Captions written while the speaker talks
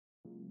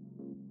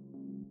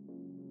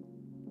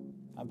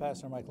I'm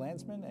Pastor Mike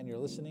Landsman, and you're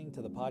listening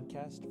to the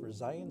podcast for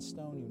Zion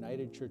Stone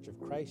United Church of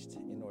Christ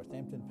in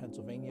Northampton,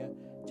 Pennsylvania,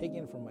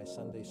 taken from my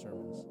Sunday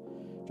sermons.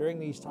 During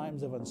these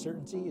times of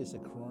uncertainty, as the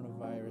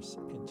coronavirus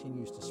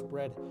continues to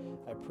spread,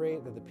 I pray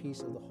that the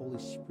peace of the Holy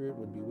Spirit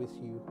would be with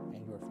you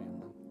and your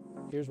family.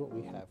 Here's what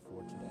we have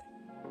for today.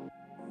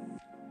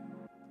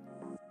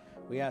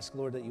 We ask,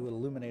 Lord, that you would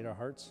illuminate our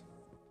hearts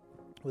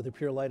with the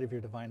pure light of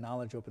your divine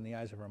knowledge, open the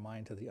eyes of our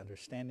mind to the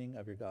understanding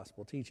of your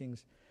gospel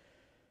teachings.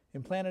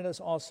 Implant in us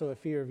also a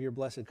fear of your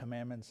blessed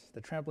commandments,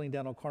 that trampling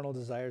down all carnal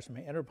desires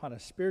may enter upon a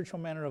spiritual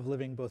manner of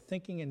living, both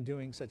thinking and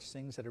doing such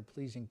things that are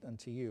pleasing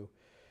unto you.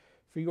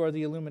 For you are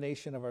the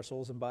illumination of our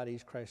souls and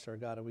bodies, Christ our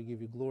God, and we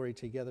give you glory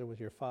together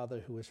with your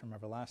Father who is from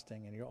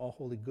everlasting, and your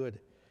all-holy good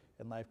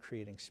and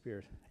life-creating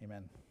Spirit.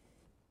 Amen.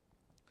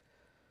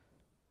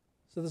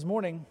 So this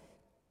morning,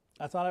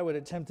 I thought I would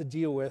attempt to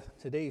deal with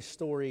today's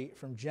story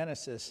from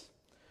Genesis,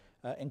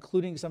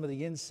 including some of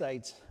the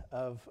insights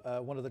of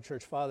one of the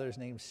church fathers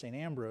named St.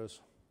 Ambrose,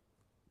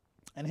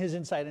 and his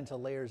insight into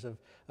layers of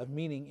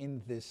meaning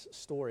in this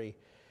story.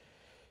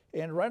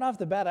 And right off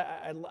the bat,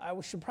 I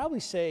should probably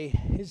say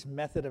his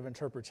method of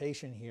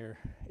interpretation here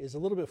is a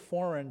little bit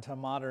foreign to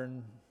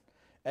modern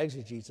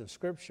exegetes of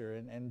Scripture.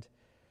 And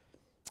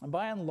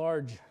by and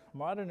large,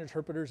 modern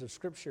interpreters of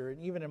Scripture, and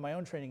even in my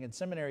own training in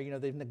seminary,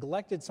 they've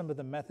neglected some of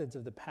the methods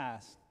of the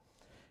past.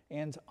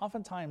 And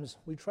oftentimes,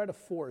 we try to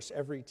force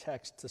every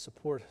text to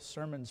support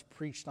sermons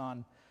preached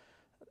on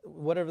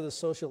whatever the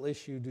social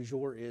issue du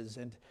jour is.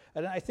 And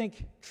I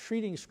think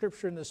treating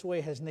Scripture in this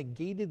way has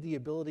negated the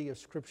ability of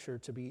Scripture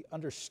to be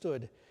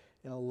understood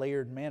in a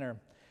layered manner.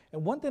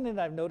 And one thing that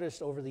I've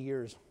noticed over the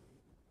years,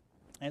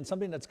 and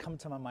something that's come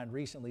to my mind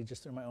recently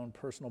just through my own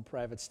personal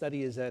private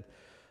study, is that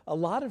a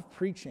lot of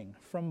preaching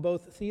from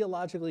both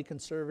theologically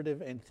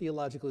conservative and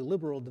theologically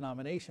liberal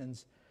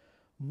denominations,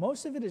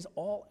 most of it is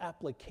all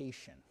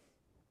application,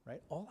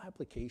 right? All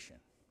application.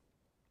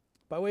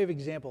 By way of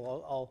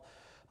example,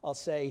 I'll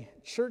say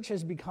church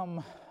has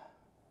become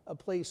a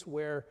place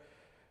where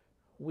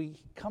we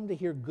come to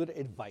hear good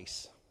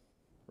advice,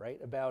 right?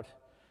 About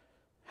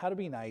how to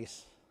be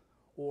nice,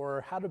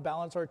 or how to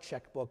balance our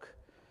checkbook,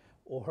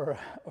 or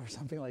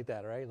something like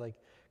that, right? Like,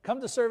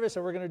 come to service,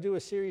 and we're going to do a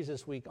series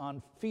this week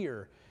on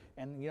fear,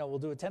 and we'll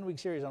do a 10-week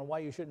series on why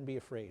you shouldn't be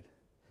afraid.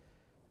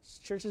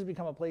 Church has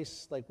become a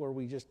place like where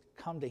we just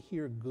come to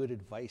hear good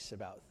advice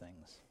about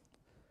things.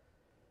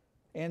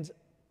 And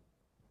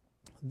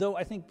though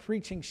I think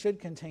preaching should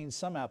contain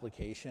some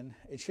application,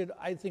 it should,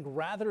 I think,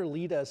 rather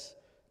lead us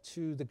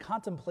to the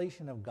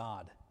contemplation of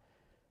God,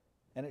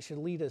 and it should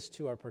lead us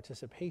to our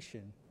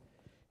participation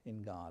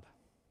in God.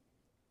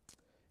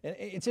 And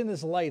it's in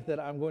this light that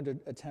I'm going to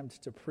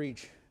attempt to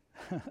preach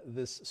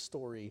this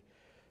story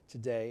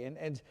today.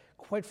 And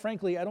quite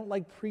frankly, I don't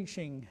like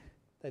preaching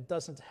that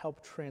doesn't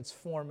help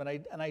transform,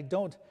 and I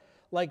don't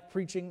like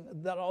preaching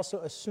that also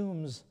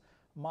assumes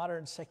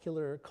modern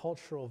secular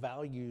cultural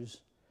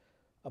values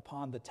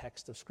upon the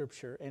text of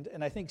Scripture.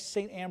 And I think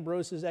St.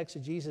 Ambrose's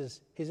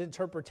exegesis, his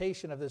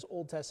interpretation of this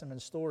Old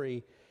Testament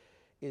story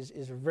is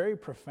very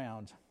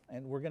profound,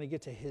 and we're going to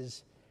get to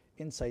his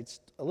insights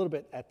a little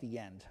bit at the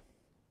end.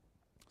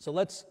 So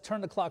let's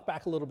turn the clock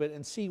back a little bit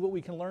and see what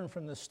we can learn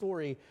from the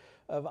story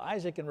of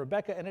Isaac and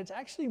Rebekah. And it's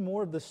actually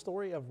more of the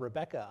story of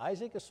Rebekah.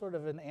 Isaac is sort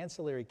of an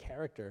ancillary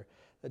character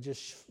that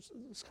just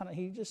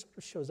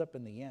shows up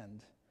in the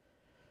end.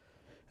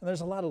 And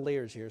there's a lot of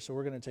layers here, so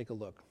we're going to take a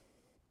look.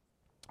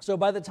 So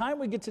by the time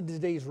we get to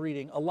today's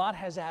reading, a lot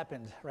has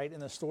happened, right, in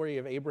the story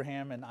of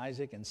Abraham and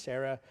Isaac and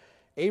Sarah.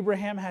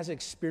 Abraham has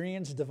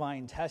experienced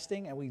divine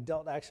testing, and we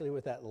dealt actually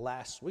with that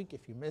last week.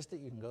 If you missed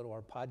it, you can go to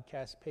our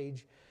podcast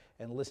page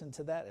and listen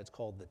to that. It's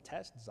called The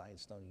Test, Zion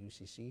Stone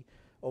UCC,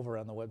 over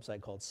on the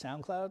website called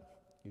SoundCloud.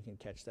 You can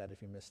catch that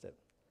if you missed it.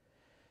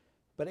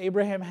 But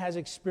Abraham has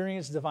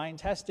experienced divine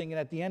testing, and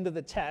at the end of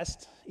the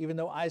test, even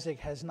though Isaac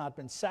has not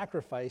been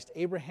sacrificed,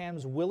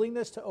 Abraham's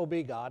willingness to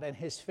obey God and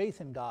his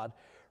faith in God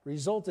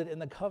resulted in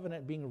the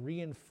covenant being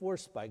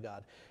reinforced by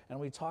God. And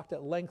we talked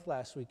at length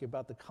last week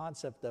about the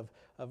concept of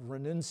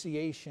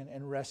renunciation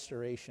and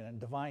restoration, and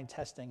divine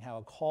testing, how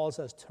it calls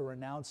us to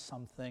renounce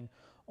something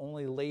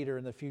only later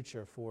in the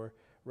future for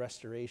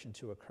restoration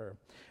to occur.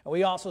 And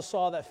we also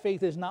saw that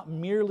faith is not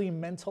merely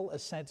mental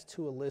assent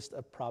to a list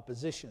of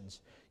propositions,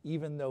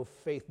 even though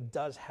faith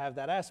does have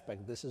that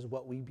aspect. This is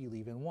what we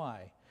believe and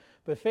why.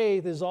 But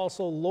faith is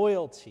also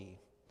loyalty.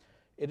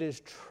 It is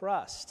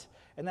trust.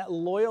 And that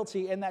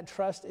loyalty and that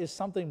trust is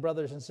something,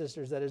 brothers and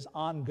sisters, that is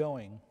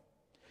ongoing.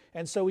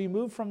 And so we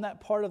move from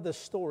that part of the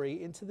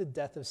story into the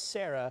death of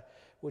Sarah,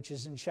 which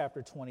is in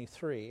chapter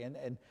 23.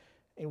 And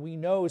we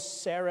know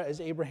Sarah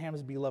is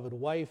Abraham's beloved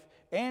wife,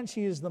 and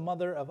she is the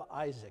mother of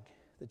Isaac,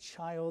 the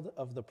child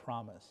of the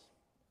promise.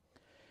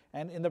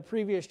 And in the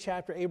previous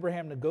chapter,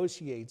 Abraham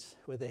negotiates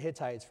with the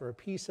Hittites for a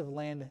piece of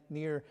land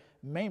near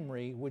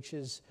Mamre, which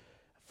is,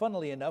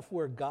 funnily enough,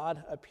 where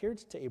God appeared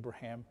to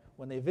Abraham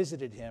when they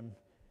visited him.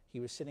 He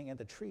was sitting at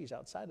the trees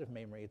outside of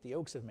Mamre, at the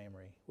oaks of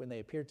Mamre, when they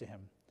appeared to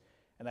him.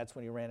 And that's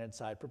when he ran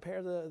inside,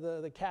 prepare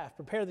the calf,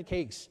 prepare the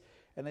cakes.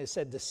 And they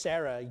said to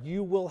Sarah,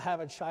 you will have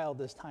a child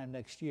this time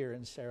next year.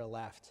 And Sarah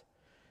laughed.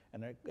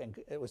 And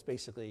it was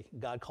basically,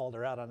 God called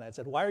her out on that and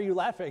said, why are you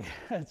laughing?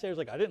 And Sarah's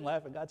like, I didn't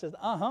laugh. And God says,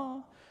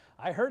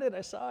 I heard it,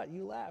 I saw it,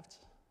 you laughed.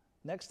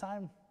 This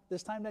time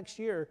next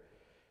year,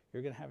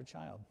 you're going to have a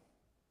child.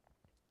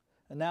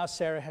 And now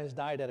Sarah has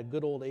died at a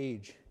good old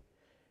age.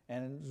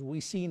 And as we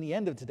see in the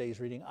end of today's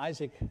reading,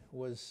 Isaac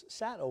was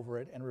sad over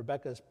it, and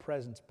Rebekah's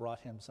presence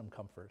brought him some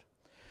comfort.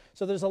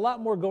 So there's a lot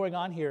more going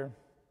on here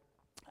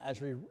as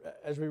we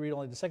read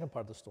only the second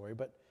part of the story.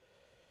 But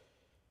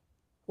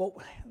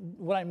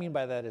what I mean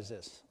by that is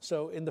this.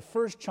 So in the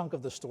first chunk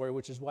of the story,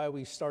 which is why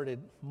we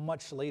started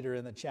much later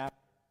in the chapter,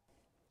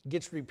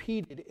 gets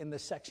repeated in the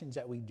sections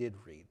that we did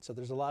read. So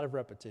there's a lot of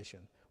repetition,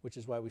 which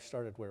is why we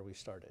started where we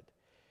started.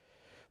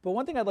 But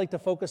one thing I'd like to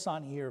focus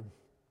on here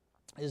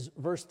is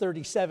verse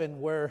 37,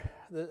 where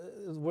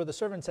the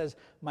servant says,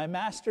 my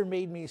master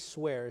made me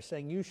swear,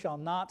 saying, you shall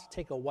not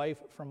take a wife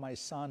from my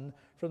son,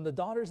 from the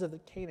daughters of the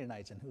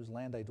Canaanites in whose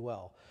land I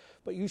dwell,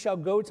 but you shall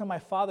go to my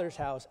father's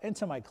house and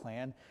to my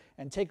clan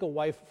and take a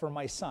wife for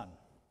my son.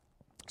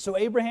 So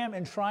Abraham,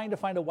 in trying to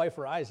find a wife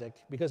for Isaac,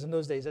 because in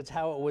those days that's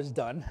how it was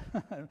done,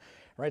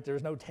 right? There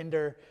was no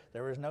Tinder,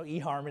 there was no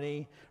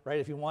eHarmony, right?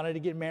 If you wanted to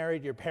get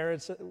married, your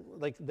parents,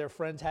 like their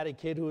friends had a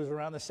kid who was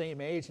around the same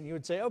age, and you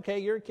would say, okay,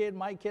 your kid,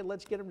 my kid,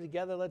 let's get them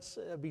together, let's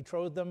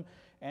betroth them,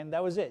 and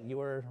that was it. You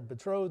were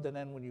betrothed, and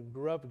then when you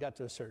grew up, you got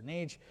to a certain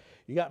age,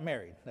 you got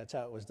married. That's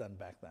how it was done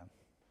back then.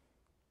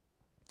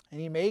 And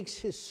he makes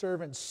his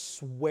servant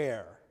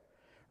swear,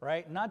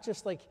 right? Not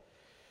just like,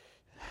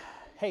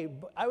 hey,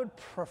 I would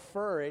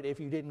prefer it if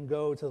you didn't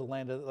go to the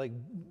land of, like,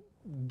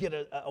 get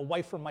a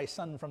wife from my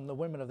son from the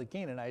women of the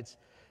Canaanites.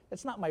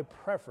 That's not my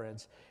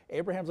preference.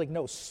 Abraham's like,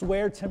 no,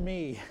 swear to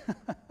me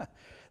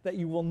that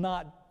you will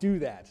not do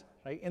that.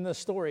 Right? In the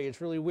story,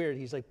 it's really weird.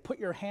 He's like, put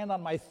your hand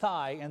on my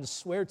thigh and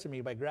swear to me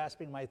by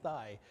grasping my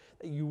thigh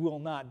that you will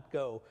not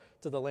go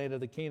to the land of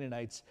the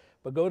Canaanites,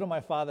 but go to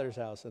my father's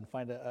house and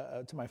find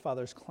to my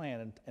father's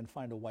clan and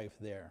find a wife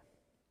there.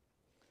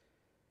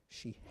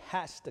 She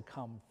has to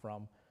come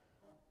from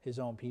his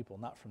own people,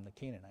 not from the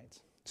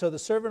Canaanites. So the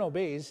servant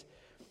obeys,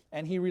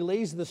 and he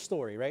relays the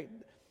story, right?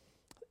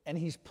 And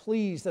he's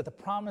pleased that the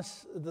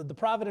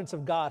providence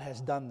of God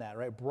has done that,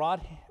 right?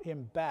 Brought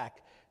him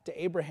back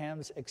to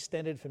Abraham's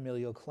extended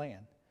familial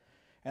clan.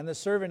 And the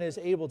servant is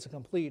able to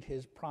complete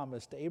his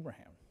promise to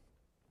Abraham.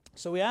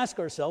 So we ask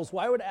ourselves,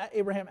 why would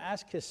Abraham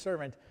ask his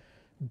servant,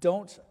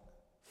 don't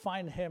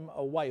find him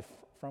a wife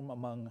from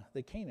among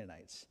the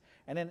Canaanites?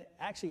 And then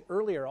actually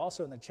earlier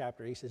also in the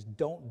chapter, he says,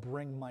 don't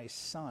bring my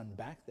son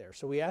back there.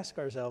 So we ask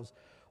ourselves,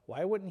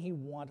 why wouldn't he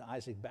want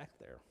Isaac back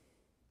there?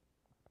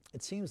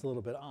 It seems a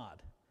little bit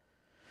odd.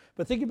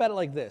 But think about it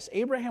like this.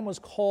 Abraham was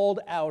called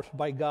out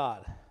by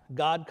God.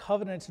 God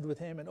covenanted with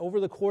him, and over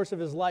the course of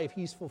his life,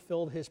 he's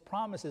fulfilled his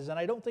promises. And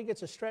I don't think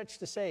it's a stretch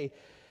to say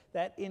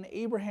that in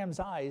Abraham's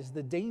eyes,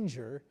 the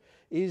danger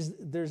is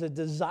there's a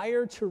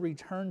desire to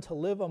return to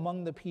live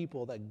among the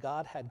people that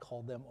God had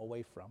called them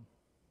away from.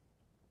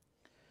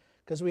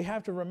 Because we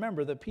have to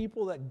remember the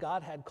people that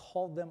God had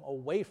called them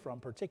away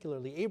from,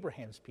 particularly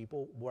Abraham's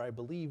people, were, I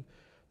believe,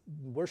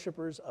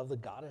 worshipers of the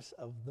goddess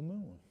of the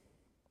moon.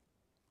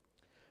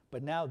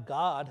 But now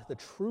God, the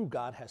true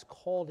God, has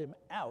called him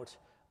out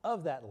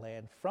of that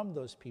land from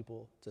those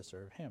people to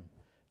serve him,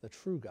 the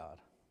true God.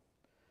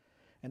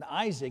 And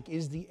Isaac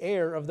is the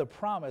heir of the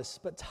promise,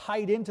 but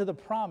tied into the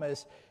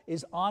promise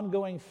is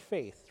ongoing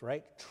faith,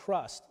 right?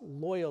 Trust,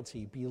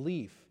 loyalty,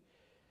 belief.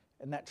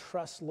 And that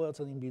trust,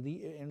 loyalty,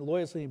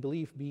 and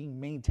belief being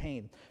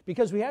maintained.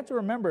 Because we have to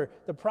remember,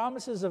 the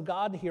promises of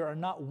God here are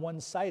not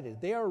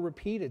one-sided. They are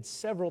repeated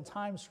several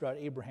times throughout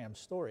Abraham's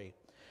story.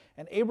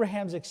 And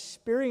Abraham's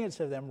experience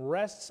of them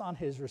rests on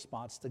his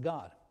response to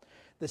God.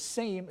 The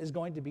same is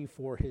going to be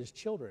for his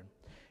children.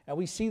 And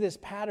we see this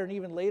pattern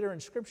even later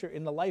in Scripture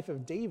in the life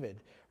of David,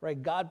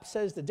 right? God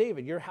says to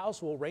David, your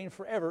house will reign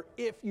forever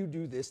if you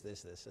do this,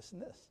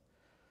 and this.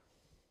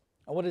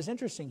 And what is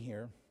interesting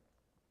here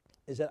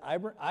is that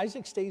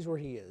Isaac stays where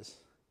he is.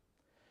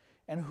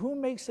 And who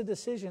makes a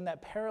decision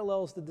that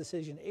parallels the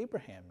decision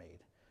Abraham made?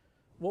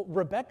 Well,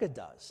 Rebekah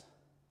does.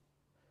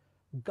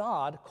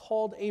 God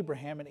called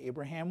Abraham, and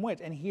Abraham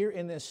went. And here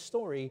in this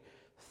story,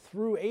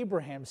 through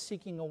Abraham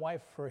seeking a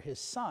wife for his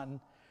son,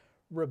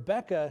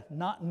 Rebekah,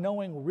 not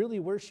knowing really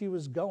where she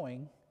was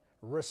going,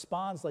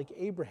 responds like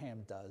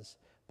Abraham does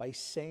by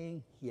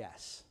saying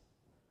yes.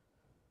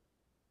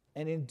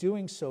 And in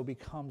doing so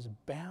becomes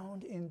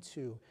bound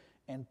into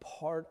and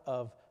part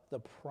of the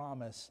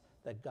promise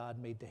that God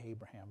made to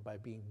Abraham by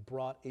being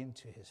brought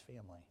into his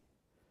family.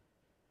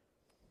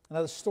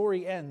 Now the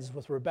story ends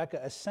with Rebekah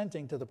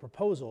assenting to the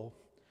proposal,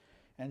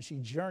 and she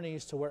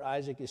journeys to where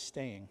Isaac is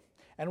staying.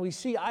 And we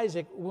see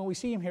Isaac, when we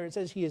see him here, it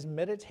says he is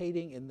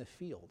meditating in the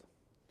field.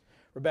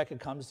 Rebekah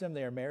comes to him,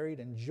 they are married,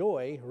 and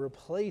joy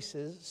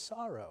replaces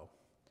sorrow.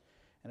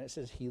 And it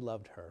says he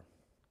loved her.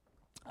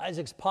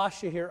 Isaac's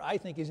posture here, I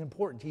think, is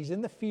important. He's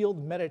in the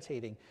field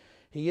meditating.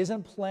 He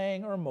isn't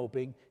playing or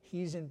moping.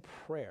 He's in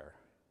prayer.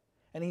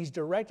 And he's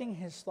directing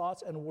his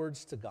thoughts and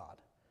words to God.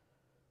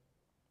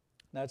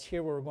 Now, it's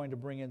here where we're going to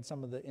bring in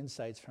some of the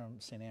insights from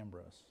St.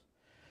 Ambrose.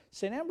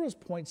 St. Ambrose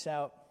points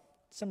out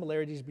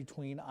similarities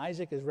between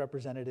Isaac as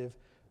representative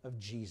of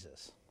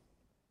Jesus.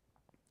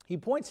 He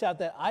points out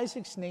that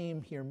Isaac's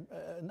name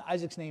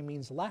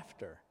means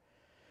laughter,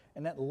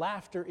 and that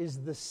laughter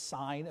is the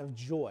sign of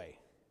joy.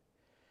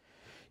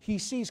 He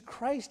sees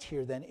Christ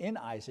here then in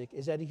Isaac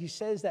is that he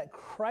says that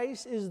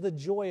Christ is the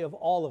joy of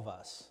all of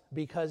us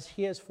because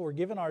he has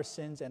forgiven our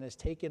sins and has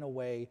taken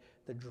away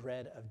the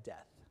dread of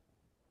death.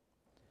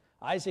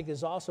 Isaac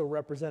is also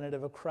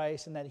representative of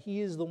Christ in that he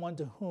is the one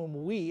to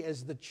whom we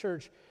as the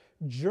church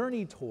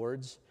journey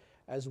towards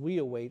as we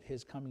await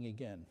his coming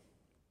again.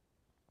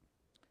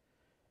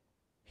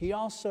 He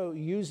also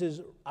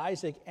uses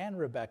Isaac and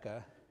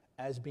Rebekah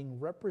as being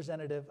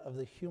representative of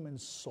the human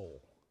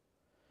soul.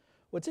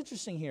 What's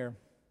interesting here,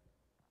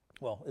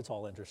 well, it's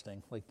all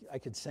interesting. Like, I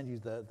could send you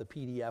the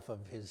PDF of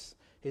his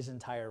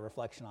entire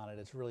reflection on it.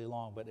 It's really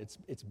long, but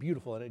it's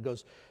beautiful, and it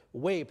goes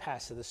way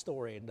past the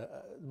story and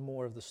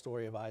more of the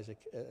story of Isaac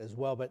as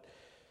well. But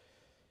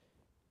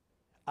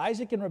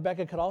Isaac and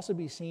Rebekah could also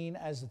be seen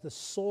as the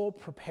soul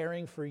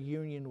preparing for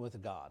union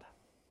with God.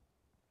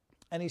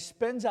 And he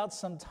spends out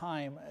some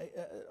time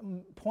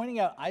pointing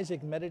out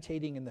Isaac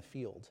meditating in the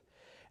field.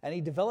 And he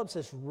develops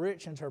this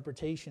rich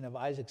interpretation of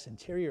Isaac's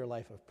interior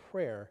life of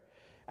prayer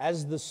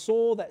as the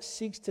soul that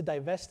seeks to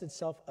divest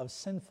itself of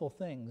sinful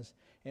things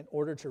in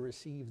order to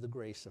receive the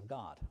grace of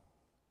God.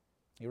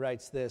 He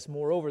writes this,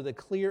 "Moreover, the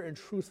clear and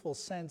truthful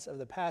sense of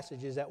the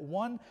passage is that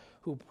one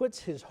who puts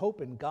his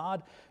hope in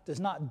God does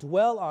not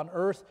dwell on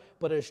earth,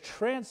 but is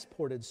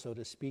transported, so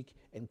to speak,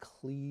 and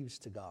cleaves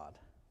to God."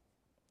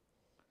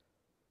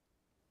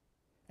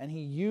 And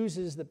he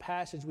uses the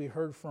passage we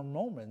heard from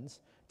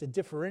Romans to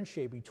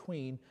differentiate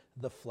between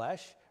the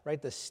flesh,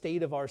 right, the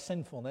state of our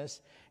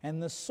sinfulness,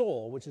 and the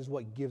soul, which is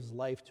what gives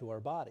life to our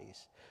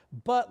bodies.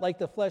 But like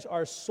the flesh,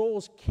 our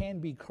souls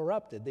can be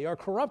corrupted. They are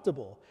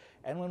corruptible.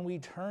 And when we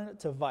turn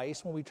to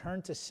vice, when we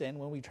turn to sin,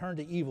 when we turn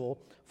to evil,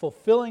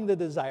 fulfilling the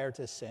desire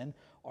to sin,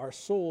 our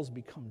souls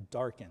become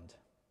darkened.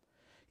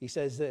 He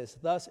says this,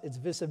 "Thus its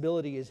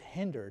visibility is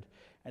hindered,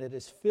 and it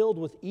is filled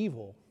with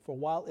evil. For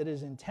while it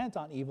is intent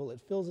on evil, it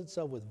fills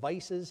itself with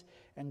vices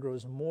and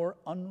grows more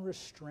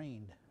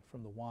unrestrained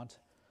from the want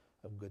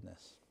of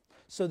goodness."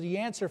 So the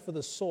answer for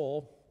the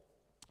soul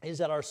is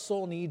that our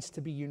soul needs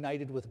to be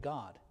united with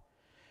God.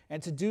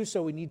 And to do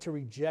so, we need to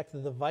reject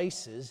the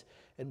vices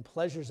and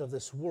pleasures of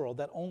this world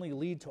that only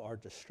lead to our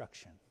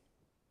destruction.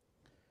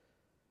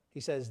 He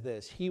says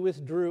this, "He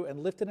withdrew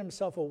and lifted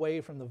himself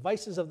away from the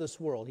vices of this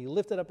world. He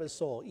lifted up his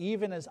soul,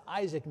 even as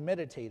Isaac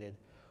meditated,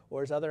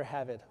 or as others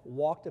have it,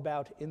 walked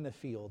about in the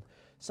field.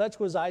 Such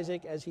was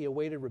Isaac as he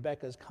awaited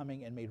Rebekah's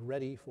coming and made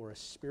ready for a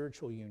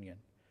spiritual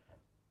union."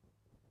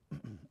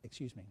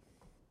 Excuse me.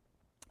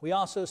 We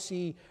also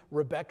see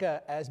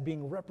Rebekah as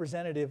being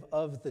representative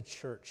of the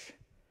church.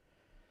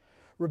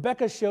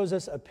 Rebekah shows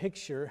us a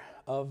picture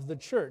of the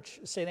church.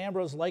 St.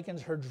 Ambrose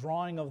likens her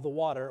drawing of the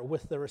water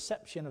with the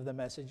reception of the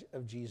message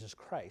of Jesus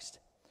Christ.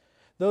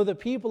 Though the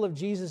people of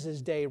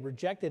Jesus' day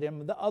rejected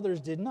him, the others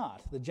did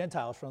not, the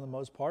Gentiles for the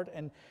most part,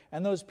 and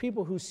those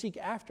people who seek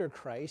after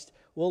Christ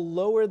will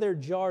lower their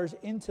jars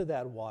into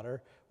that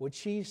water, which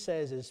he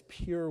says is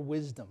pure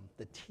wisdom,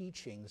 the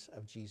teachings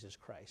of Jesus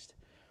Christ.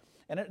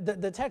 And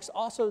the text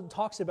also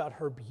talks about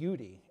her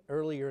beauty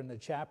earlier in the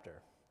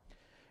chapter,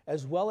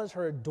 as well as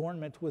her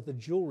adornment with the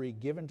jewelry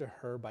given to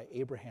her by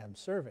Abraham's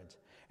servant.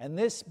 And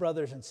this,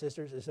 brothers and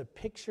sisters, is a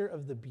picture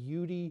of the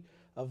beauty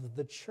of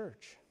the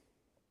church.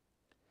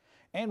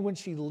 And when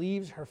she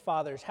leaves her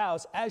father's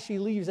house, as she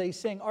leaves, they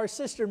sing, "Our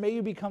sister, may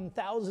you become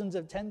thousands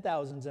of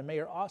 10,000s, and may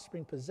her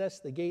offspring possess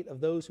the gate of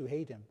those who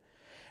hate him."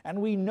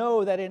 And we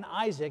know that in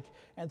Isaac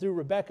and through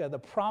Rebekah, the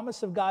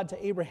promise of God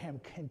to Abraham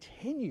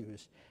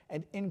continues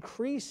and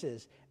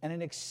increases and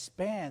it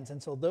expands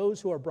until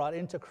those who are brought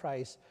into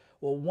Christ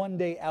will one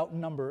day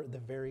outnumber the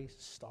very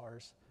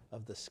stars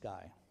of the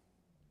sky.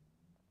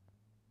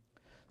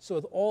 So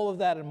with all of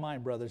that in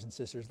mind, brothers and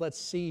sisters, let's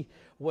see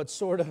what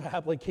sort of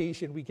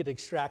application we could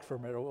extract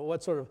from it, or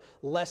what sort of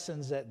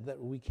lessons that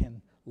we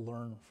can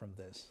learn from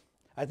this.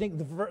 I think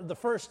the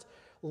first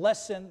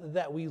lesson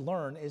that we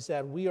learn is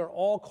that we are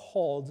all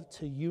called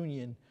to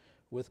union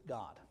with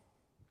God.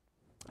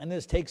 And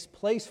this takes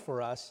place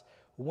for us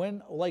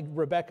when, like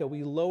Rebekah,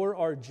 we lower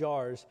our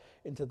jars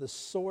into the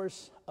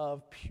source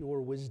of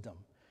pure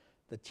wisdom,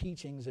 the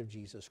teachings of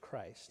Jesus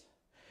Christ.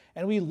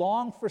 And we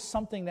long for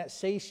something that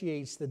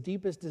satiates the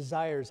deepest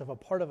desires of a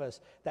part of us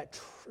that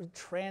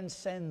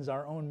transcends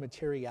our own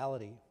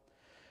materiality.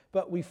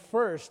 But we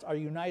first are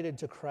united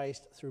to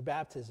Christ through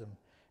baptism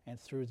and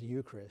through the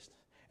Eucharist.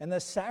 And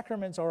the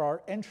sacraments are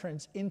our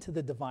entrance into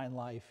the divine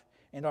life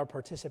and our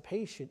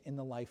participation in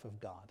the life of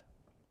God.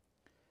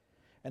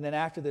 And then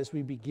after this,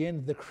 we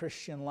begin the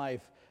Christian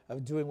life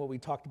of doing what we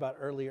talked about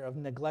earlier, of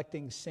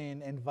neglecting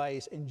sin and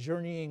vice and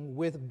journeying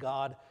with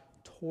God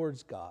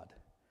towards God.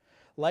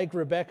 Like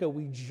Rebekah,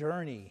 we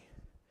journey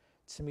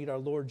to meet our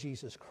Lord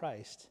Jesus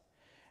Christ.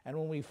 And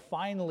when we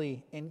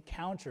finally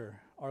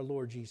encounter our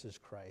Lord Jesus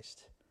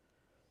Christ,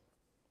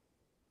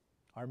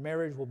 Our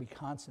marriage will be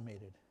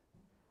consummated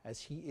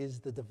as he is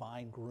the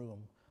divine groom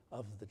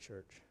of the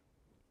church.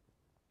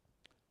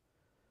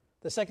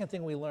 The second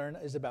thing we learn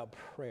is about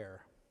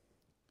prayer.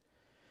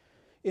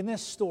 In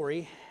this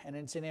story, and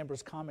in St.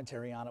 Ambrose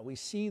commentary on it, we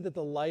see that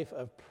the life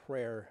of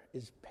prayer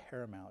is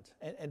paramount.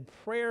 And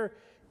prayer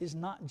is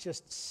not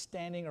just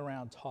standing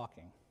around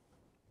talking.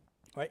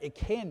 Right? It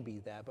can be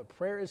that, but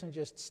prayer isn't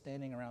just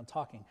standing around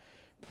talking.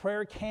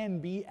 Prayer can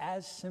be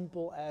as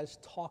simple as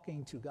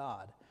talking to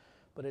God,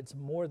 but it's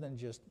more than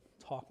just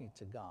talking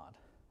to God.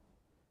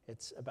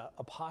 It's about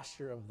a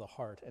posture of the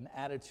heart, an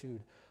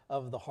attitude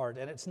of the heart,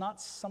 and it's not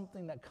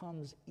something that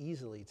comes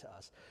easily to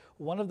us.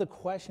 One of the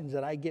questions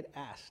that I get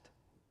asked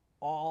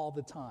all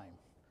the time,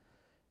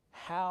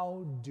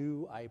 how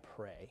do I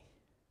pray?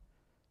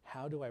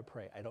 How do I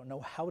pray? I don't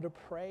know how to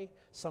pray.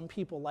 Some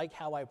people like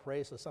how I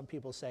pray, so some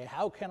people say,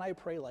 how can I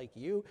pray like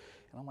you?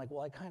 And I'm like,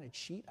 well, I kind of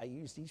cheat. I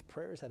use these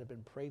prayers that have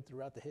been prayed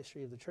throughout the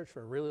history of the church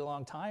for a really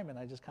long time, and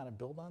I just kind of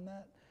build on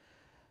that.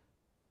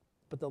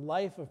 But the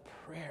life of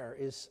prayer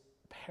is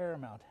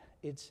paramount.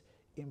 It's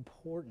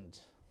important.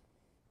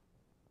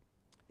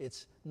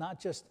 It's not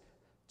just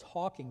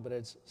talking, but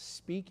it's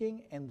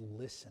speaking and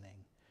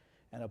listening,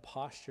 and a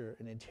posture,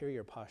 an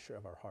interior posture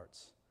of our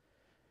hearts.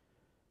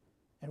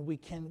 And we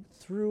can,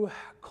 through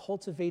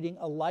cultivating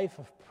a life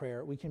of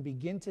prayer, we can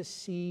begin to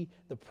see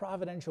the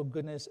providential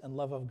goodness and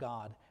love of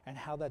God and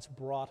how that's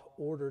brought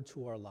order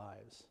to our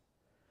lives.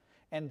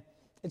 And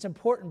it's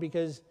important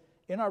because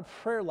in our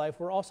prayer life,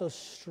 we're also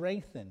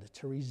strengthened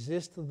to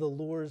resist the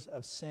lures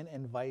of sin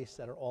and vice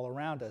that are all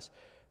around us.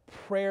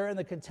 Prayer and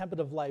the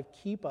contemplative life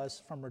keep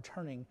us from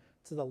returning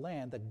to the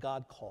land that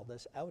God called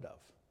us out of.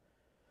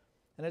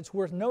 And it's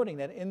worth noting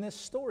that in this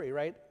story,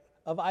 right,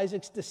 of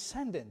Isaac's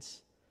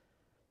descendants,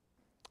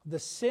 the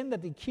sin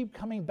that they keep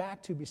coming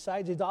back to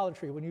besides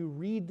idolatry, when you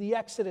read the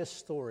Exodus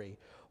story,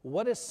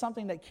 what is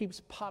something that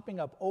keeps popping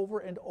up over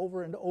and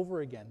over and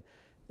over again?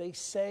 They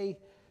say,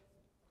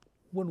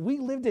 when we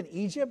lived in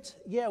Egypt,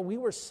 yeah, we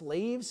were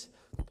slaves,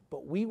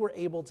 but we were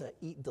able to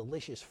eat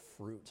delicious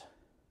fruit.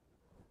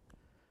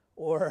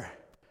 Or,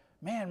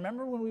 man,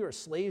 remember when we were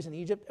slaves in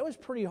Egypt? It was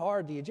pretty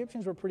hard. The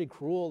Egyptians were pretty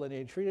cruel, and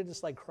they treated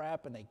us like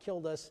crap, and they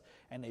killed us,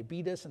 and they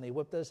beat us, and they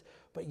whipped us.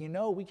 But you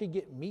know, we could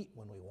get meat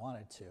when we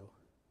wanted to.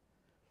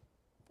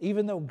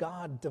 Even though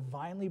God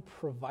divinely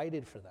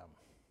provided for them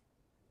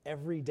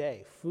every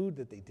day food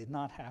that they did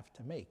not have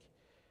to make.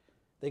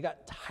 They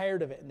got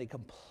tired of it and they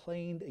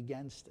complained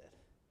against it.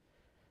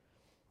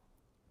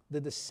 The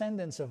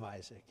descendants of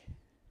Isaac,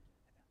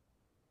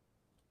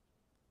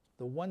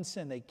 the one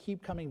sin they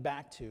keep coming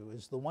back to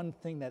is the one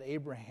thing that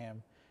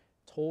Abraham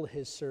told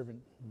his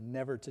servant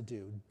never to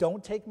do.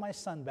 Don't take my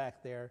son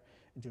back there,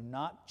 and do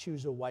not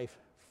choose a wife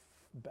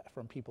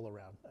from people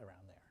around there.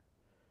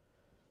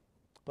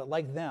 But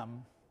like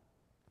them,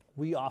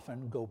 we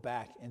often go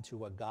back into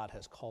what God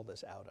has called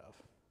us out of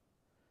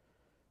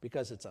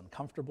because it's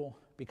uncomfortable,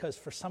 because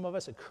for some of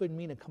us it could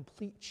mean a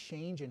complete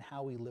change in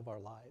how we live our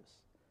lives.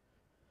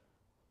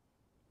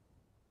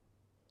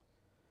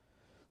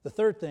 The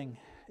third thing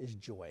is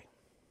joy.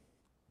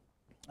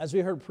 As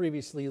we heard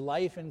previously,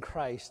 life in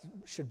Christ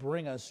should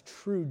bring us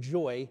true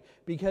joy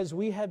because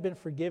we have been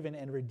forgiven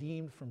and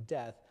redeemed from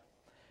death.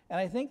 And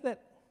I think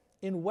that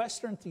in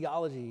Western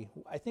theology,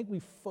 I think we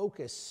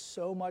focus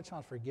so much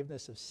on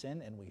forgiveness of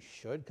sin, and we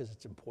should because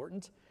it's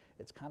important.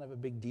 It's kind of a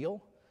big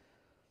deal.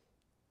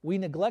 We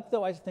neglect,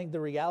 though, I think, the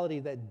reality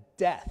that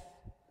death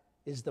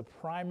is the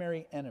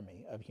primary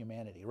enemy of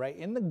humanity, right?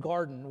 In the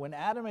garden, when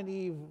Adam and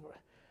Eve,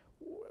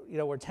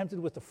 were tempted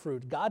with the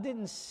fruit, God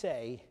didn't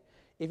say,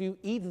 if you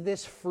eat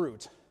this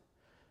fruit,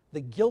 the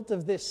guilt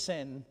of this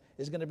sin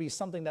is going to be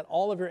something that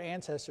all of your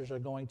ancestors are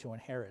going to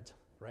inherit,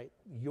 right?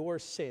 Your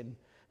sin,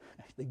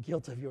 the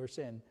guilt of your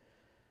sin.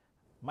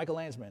 Michael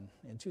Landsman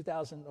in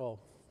 2000, Old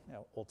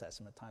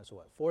Testament times, so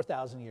what,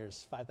 4,000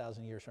 years,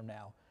 5,000 years from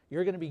now,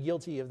 you're going to be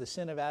guilty of the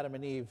sin of Adam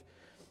and Eve.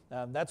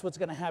 That's what's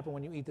going to happen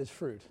when you eat this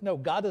fruit. No,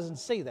 God doesn't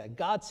say that.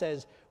 God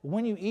says,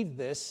 when you eat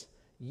this,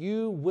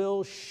 you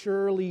will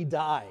surely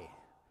die.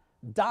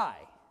 Die.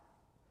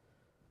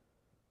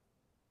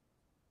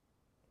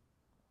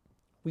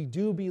 We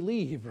do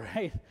believe,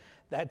 right,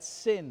 that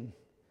sin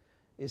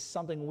is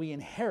something we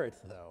inherit,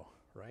 though,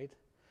 right?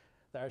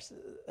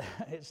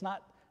 It's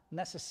not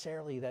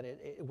necessarily that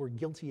we're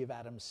guilty of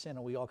Adam's sin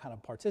and we all kind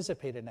of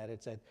participate in that.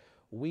 It's that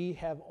we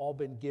have all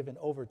been given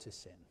over to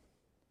sin.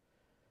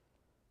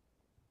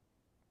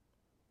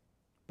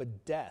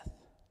 But death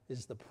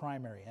is the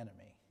primary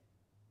enemy.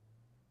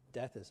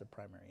 Death is a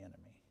primary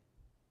enemy.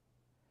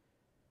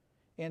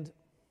 And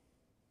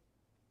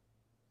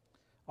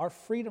our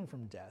freedom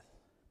from death,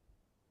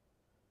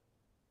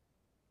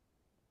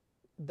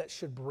 that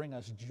should bring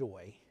us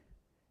joy,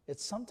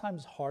 it's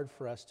sometimes hard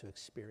for us to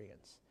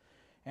experience.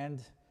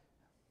 And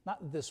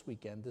not this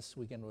weekend. This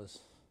weekend was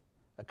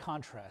a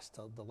contrast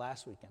to the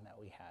last weekend that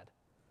we had.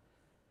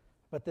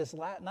 But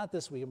not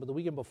this weekend, but the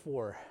weekend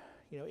before,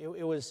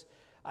 it was,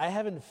 I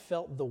haven't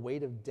felt the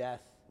weight of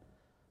death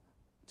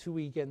 2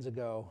 weekends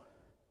ago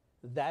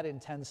that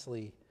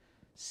intensely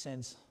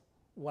since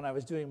when I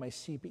was doing my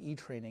CPE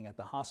training at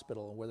the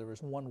hospital, where there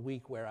was 1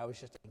 week where I was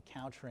just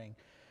encountering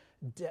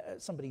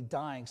somebody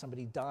dying,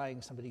 somebody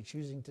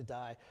choosing to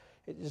die.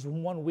 Just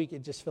 1 week,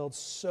 it just felt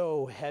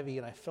so heavy,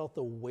 and I felt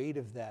the weight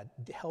of that,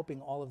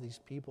 helping all of these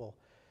people.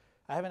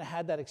 I haven't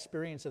had that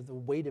experience of the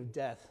weight of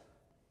death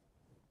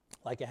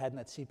like I had in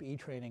that CPE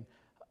training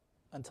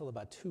until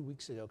about 2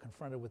 weeks ago,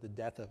 confronted with the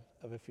death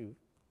of a few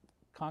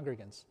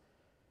congregants.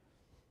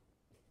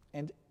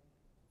 And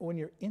when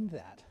you're in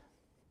that,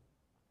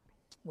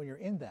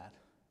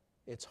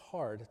 it's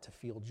hard to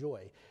feel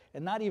joy.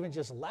 And not even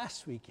just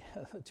last week,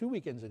 2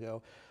 weekends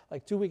ago,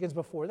 like 2 weekends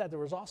before that, there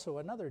was also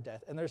another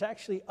death. And there's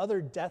actually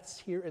other deaths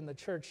here in the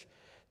church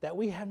that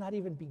we have not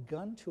even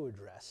begun to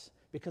address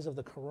because of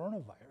the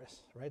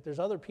coronavirus, right? There's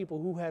other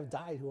people who have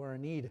died who are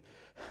in need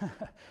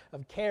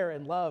of care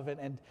and love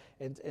and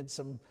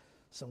some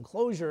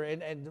closure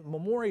and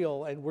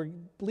memorial. And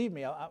believe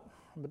me, I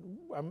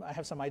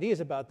have some ideas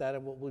about that,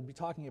 and we'll be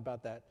talking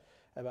about that,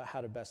 about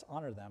how to best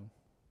honor them.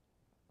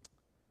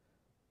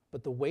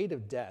 But the weight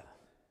of death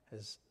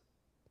has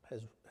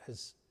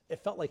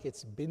it felt like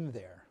it's been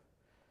there.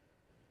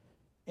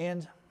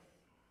 And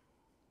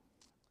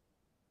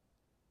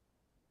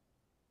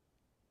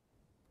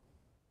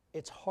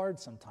it's hard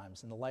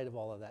sometimes in the light of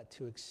all of that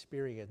to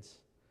experience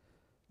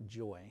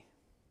joy.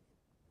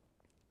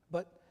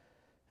 But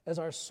as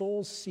our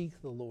souls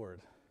seek the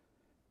Lord,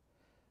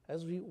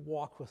 as we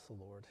walk with the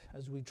Lord,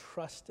 as we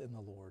trust in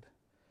the Lord,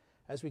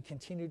 as we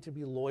continue to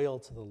be loyal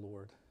to the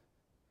Lord,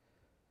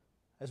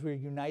 as we are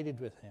united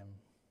with Him,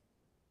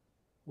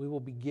 we will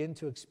begin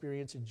to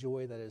experience a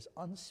joy that is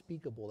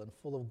unspeakable and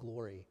full of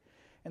glory.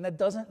 And that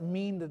doesn't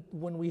mean that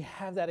when we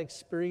have that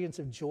experience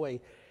of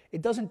joy,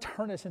 it doesn't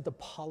turn us into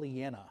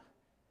Pollyanna.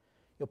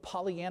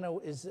 Pollyanna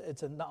it's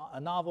a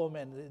novel,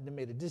 and they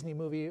made a Disney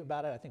movie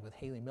about it, I think with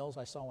Haley Mills,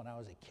 I saw when I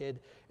was a kid.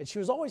 And she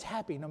was always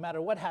happy no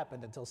matter what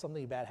happened until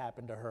something bad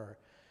happened to her.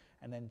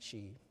 And then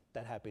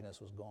that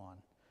happiness was gone.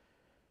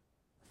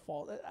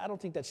 I don't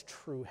think that's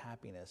true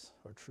happiness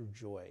or true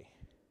joy.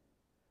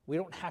 We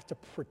don't have to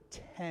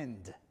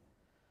pretend.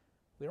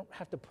 We don't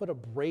have to put a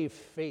brave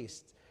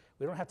face.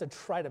 We don't have to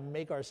try to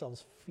make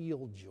ourselves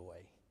feel joy.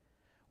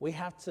 We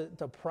have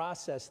to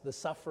process the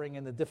suffering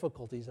and the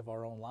difficulties of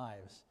our own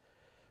lives.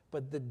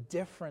 But the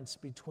difference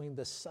between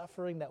the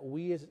suffering that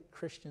we as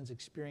Christians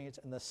experience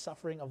and the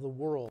suffering of the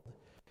world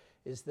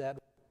is that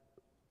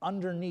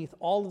underneath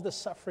all of the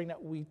suffering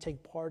that we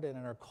take part in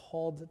and are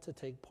called to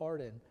take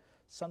part in,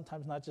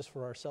 sometimes not just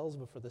for ourselves,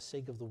 but for the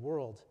sake of the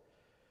world,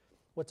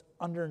 what's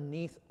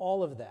underneath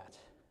all of that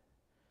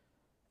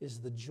is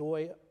the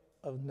joy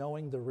of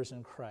knowing the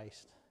risen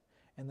Christ,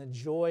 and the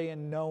joy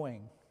in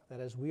knowing that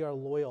as we are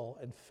loyal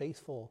and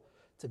faithful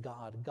to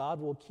God,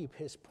 God will keep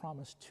His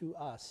promise to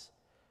us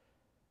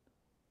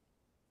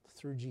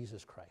through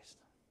Jesus Christ.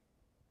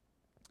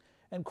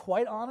 And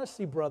quite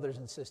honestly, brothers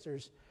and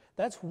sisters,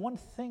 that's one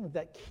thing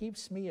that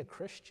keeps me a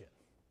Christian.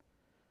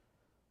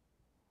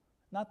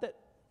 Not that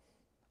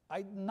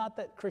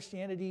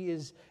Christianity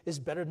is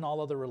better than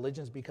all other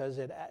religions because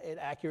it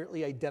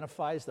accurately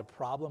identifies the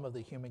problem of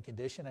the human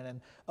condition and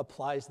then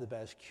applies the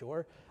best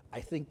cure. I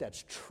think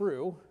that's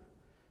true,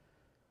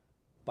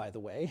 by the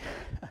way.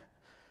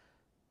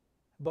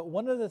 But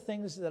one of the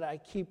things that I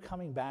keep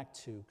coming back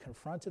to,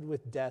 confronted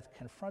with death,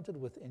 confronted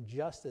with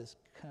injustice,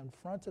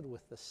 confronted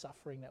with the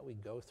suffering that we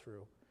go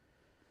through,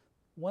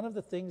 one of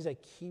the things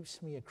that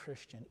keeps me a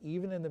Christian,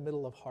 even in the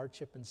middle of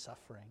hardship and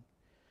suffering,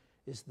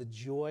 is the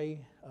joy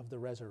of the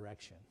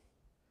resurrection.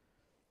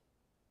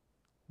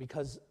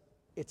 Because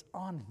it's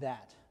on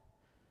that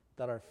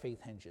our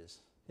faith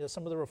hinges.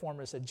 Some of the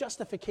reformers said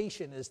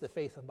justification is the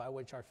faith by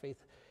which our faith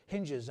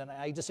hinges, and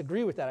I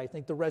disagree with that. I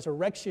think the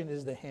resurrection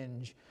is the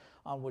hinge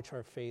on which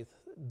our faith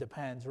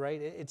depends,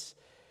 right? It's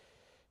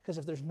because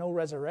if there's no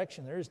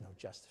resurrection, there is no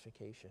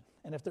justification.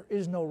 And if there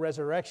is no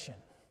resurrection,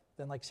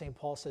 then like St.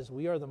 Paul says,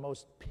 we are the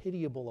most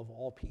pitiable of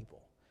all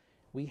people.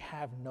 We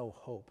have no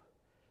hope.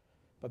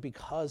 But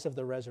because of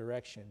the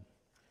resurrection,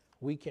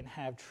 we can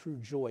have true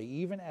joy,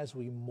 even as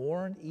we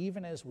mourn,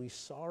 even as we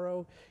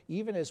sorrow,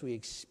 even as we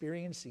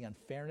experience the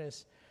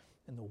unfairness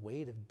and the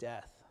weight of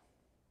death.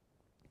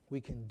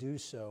 We can do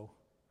so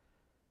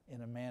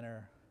in a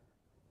manner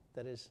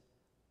that is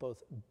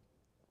both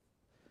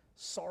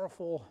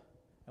sorrowful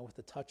and with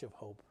a touch of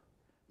hope,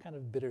 kind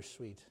of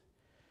bittersweet,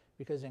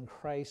 because in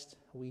Christ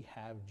we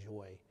have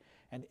joy.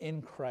 And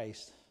in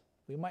Christ,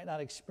 we might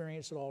not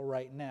experience it all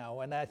right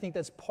now. And I think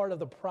that's part of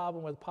the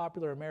problem with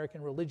popular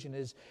American religion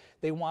is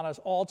they want us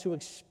all to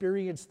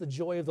experience the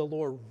joy of the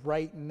Lord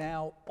right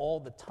now, all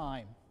the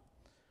time.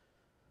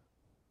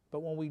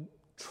 But when we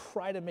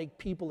try to make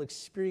people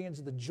experience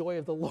the joy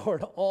of the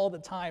Lord all the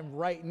time,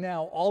 right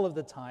now, all of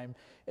the time,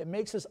 it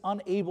makes us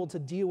unable to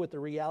deal with the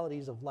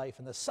realities of life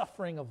and the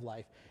suffering of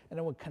life. And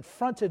then when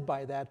confronted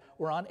by that,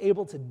 we're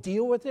unable to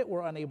deal with it,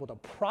 we're unable to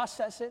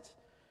process it,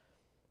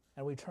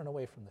 and we turn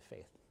away from the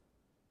faith.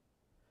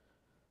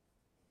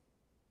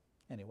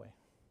 Anyway,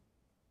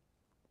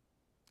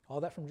 all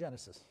that from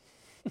Genesis.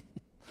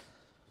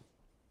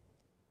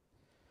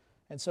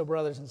 And so,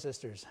 brothers and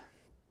sisters,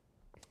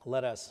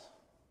 Let us,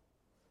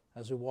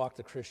 as we walk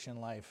the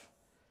Christian life,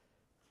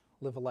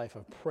 live a life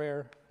of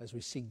prayer as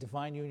we seek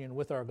divine union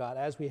with our God,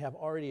 as we have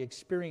already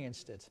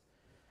experienced it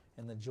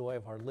in the joy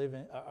of our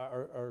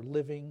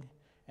living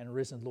and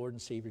risen Lord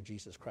and Savior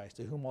Jesus Christ,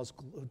 to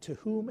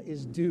whom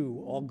is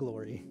due all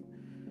glory,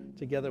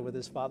 together with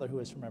his Father who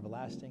is from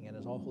everlasting and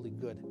is all holy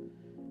good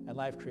and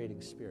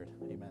life-creating Spirit.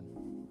 Amen.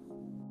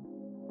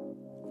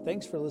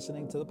 Thanks for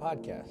listening to the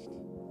podcast.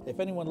 If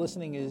anyone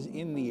listening is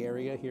in the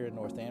area here in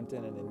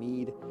Northampton and in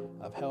need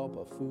of help,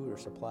 of food or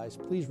supplies,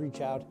 please reach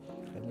out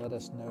and let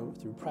us know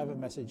through private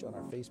message on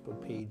our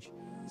Facebook page,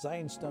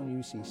 Zionstone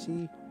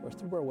UCC, or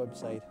through our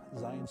website,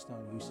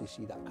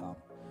 zionstoneucc.com.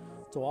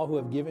 To all who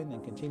have given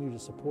and continue to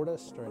support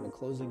us during the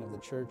closing of the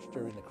church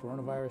during the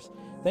coronavirus,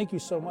 thank you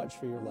so much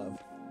for your love.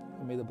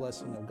 And may the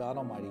blessing of God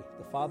Almighty,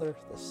 the Father,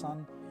 the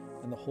Son,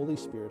 and the Holy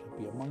Spirit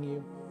be among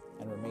you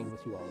and remain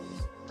with you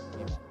always.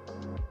 Amen.